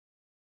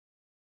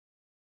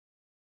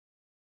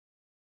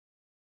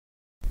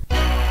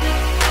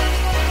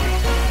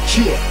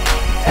Yeah.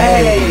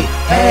 Hey,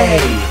 hey,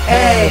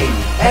 hey,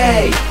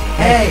 hey,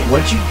 hey.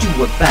 What you do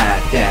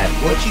about that?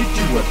 What you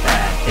do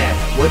about that?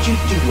 What you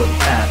do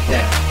about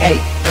that?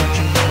 Hey, don't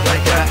you know I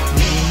got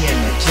me and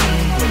the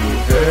team? When you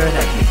heard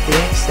I can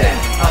fix that.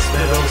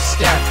 Hospital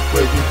staff,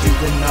 where we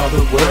doing all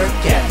the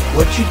work at?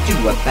 What you do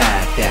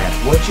about that?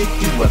 What you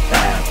do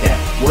about that?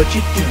 What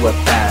you do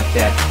about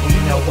that? We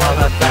know all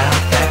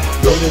about that.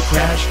 Loaded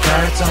crash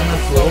carts on the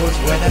floors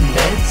where the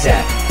meds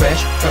at.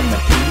 Fresh from the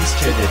P's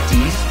to the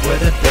D's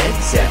where the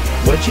bed's at.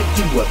 What you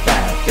do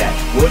about that?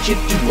 What you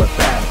do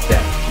about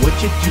that? What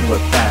you do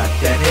about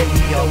that? And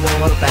we all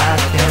know about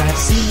that.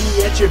 See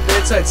me at your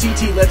bedside,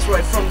 CT, let's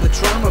ride from the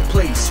trauma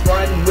place.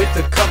 Riding with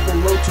a couple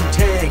O2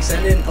 tanks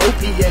and an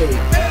OPA.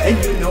 And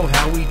you know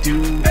how we do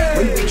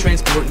when we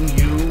transporting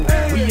you.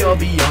 We all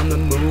be on the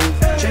move,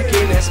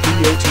 checking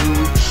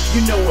SpO2.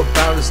 You know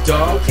about us,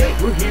 dog.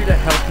 We're here to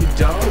help you,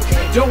 dog.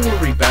 Don't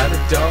worry about it,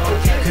 dog,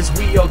 cause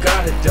we all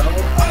got it, dog.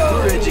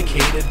 We're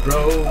educated,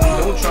 bro.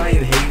 Don't try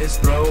and hate us,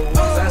 bro.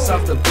 Fast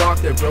off the block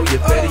there, bro. You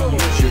better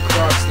use your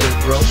Crocs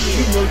there, bro.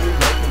 You know you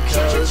like me,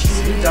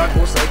 cuz your doc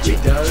most like he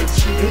does.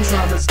 In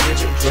traumas, get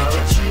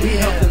drugs. We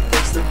help them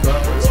fix the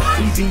bugs.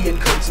 EV and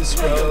coats and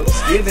scrubs.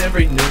 Give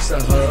every nurse a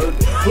hug.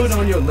 Put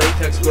on your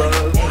latex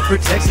glove.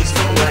 Protects us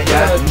from I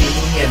got me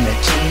and the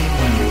team.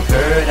 When you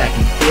heard I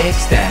can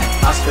fix that.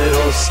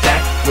 Hospital stack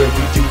where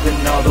we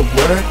doing all the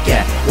work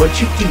at. What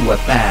you do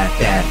about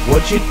that?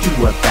 What you do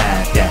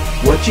about that?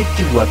 What you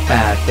do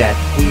about that?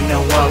 We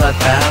know all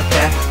about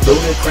that.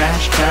 Loaded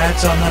crash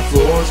carts on the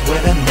floors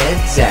where the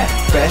meds at.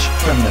 Fresh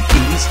from the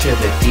P's to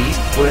the D's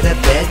where the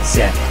bed's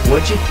at.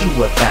 What you do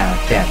about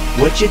that?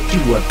 What you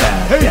do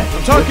about that?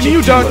 I'm talking to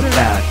you, doctor.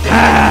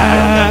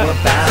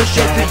 So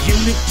shut the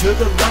unit to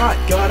the lot.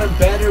 Got them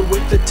better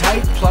with the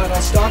tight plot.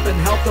 I'll stop and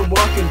help them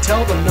walk and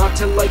tell them not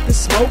to light the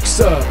smokes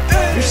up.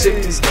 Your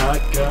sickness got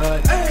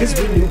gut, cause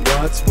we knew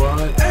what's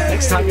what.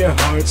 Next time your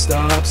heart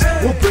stops,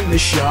 we'll bring the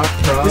shock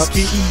props.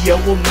 This PEO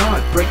will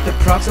not break the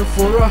props up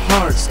for a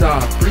heart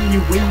stop. Bring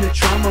you in the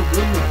trauma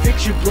room and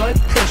fix your blood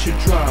pressure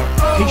drop.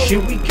 Hey,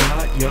 shit, we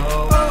got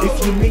y'all.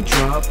 If you may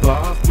drop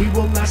off, we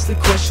will ask the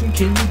question,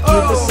 can you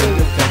give us an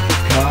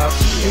effective cough?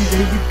 And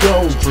there you go,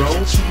 bro.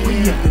 We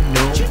in the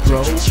know,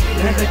 bro.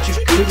 Now that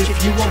you're good,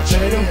 if you want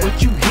better,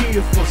 what you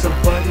here for?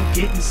 Somebody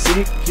getting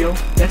sick, yo.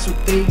 That's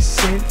what they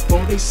sent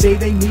for. They say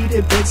they need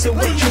a bed, so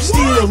what you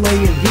still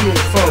laying here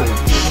for?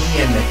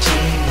 Me and the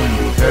team, when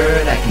you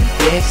heard I can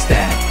fix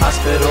that.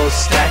 Hospital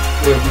stack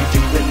where we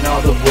doing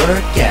all the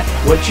work at.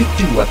 What you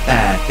do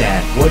about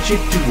that? What you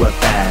do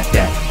about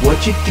that?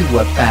 What you do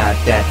about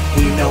that?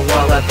 We know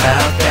all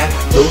about that.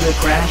 Loaded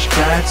crash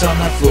carts on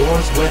the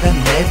floors where the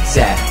meds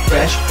at.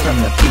 Fresh from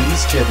the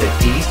P's to the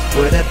D's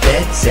where the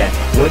bed's at.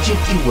 What you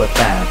do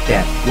about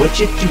that? What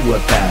you do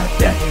about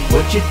that?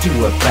 What you do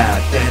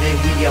about that? And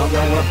we all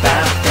know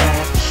about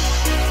that.